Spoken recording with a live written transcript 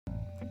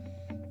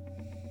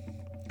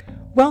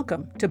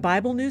Welcome to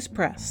Bible News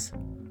Press.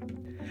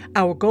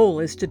 Our goal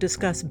is to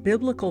discuss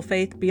biblical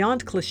faith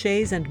beyond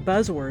cliches and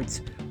buzzwords,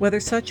 whether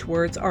such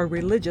words are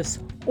religious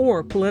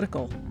or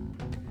political.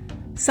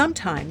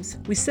 Sometimes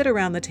we sit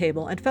around the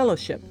table and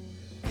fellowship.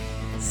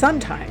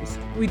 Sometimes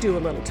we do a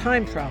little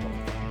time travel.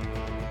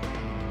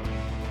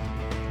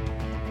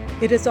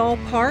 It is all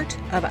part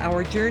of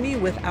our journey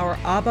with our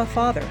Abba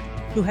Father,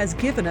 who has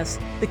given us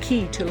the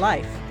key to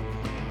life.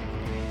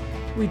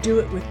 We do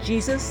it with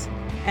Jesus,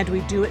 and we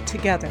do it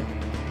together.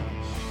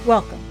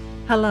 Welcome.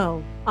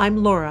 Hello, I'm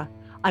Laura.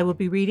 I will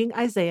be reading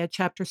Isaiah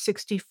chapter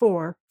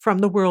 64 from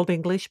the World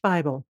English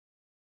Bible.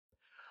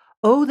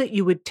 Oh, that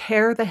you would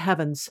tear the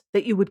heavens,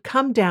 that you would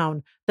come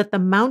down, that the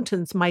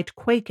mountains might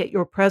quake at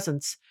your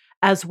presence,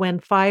 as when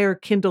fire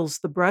kindles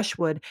the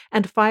brushwood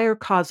and fire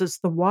causes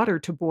the water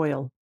to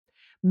boil.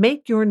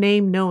 Make your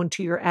name known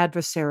to your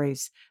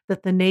adversaries,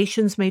 that the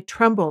nations may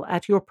tremble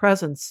at your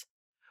presence.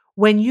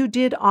 When you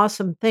did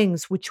awesome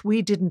things which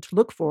we didn't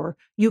look for,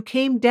 you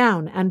came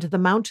down and the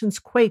mountains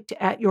quaked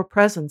at your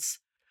presence.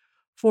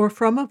 For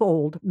from of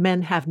old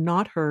men have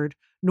not heard,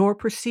 nor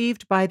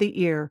perceived by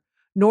the ear,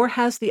 nor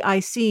has the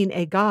eye seen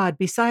a God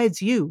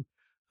besides you,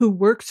 who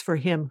works for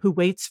him who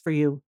waits for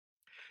you.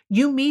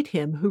 You meet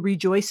him who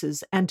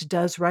rejoices and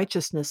does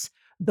righteousness,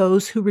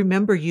 those who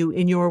remember you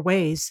in your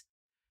ways.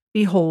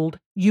 Behold,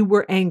 you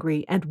were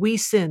angry, and we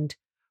sinned.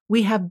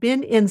 We have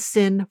been in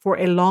sin for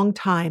a long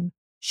time.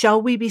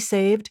 Shall we be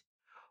saved?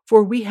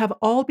 For we have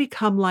all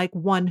become like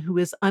one who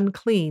is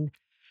unclean,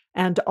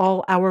 and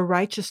all our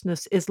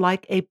righteousness is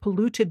like a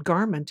polluted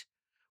garment.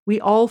 We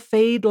all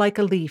fade like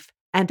a leaf,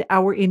 and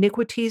our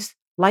iniquities,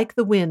 like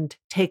the wind,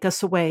 take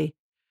us away.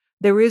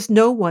 There is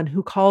no one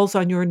who calls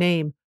on your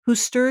name, who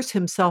stirs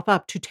himself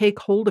up to take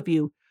hold of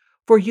you,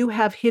 for you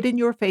have hidden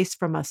your face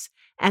from us,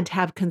 and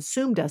have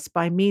consumed us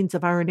by means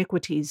of our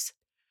iniquities.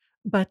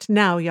 But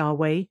now,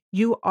 Yahweh,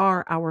 you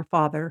are our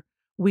Father.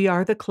 We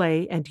are the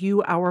clay, and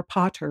you our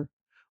potter.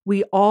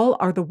 We all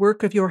are the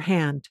work of your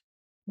hand.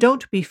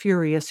 Don't be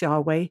furious,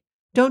 Yahweh.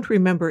 Don't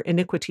remember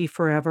iniquity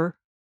forever.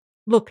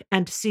 Look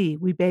and see,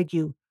 we beg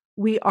you.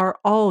 We are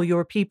all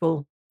your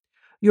people.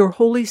 Your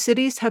holy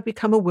cities have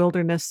become a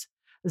wilderness.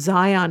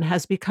 Zion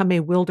has become a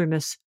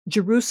wilderness,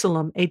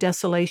 Jerusalem a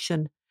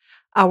desolation.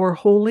 Our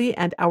holy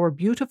and our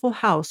beautiful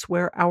house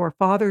where our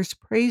fathers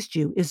praised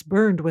you is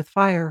burned with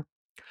fire.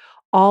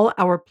 All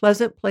our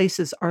pleasant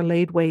places are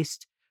laid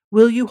waste.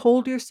 Will you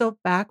hold yourself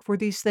back for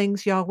these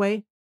things,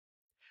 Yahweh?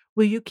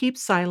 Will you keep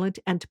silent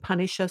and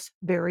punish us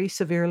very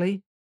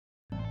severely?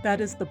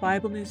 That is the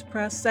Bible News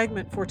Press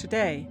segment for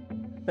today,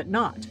 but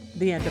not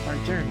the end of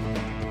our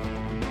journey.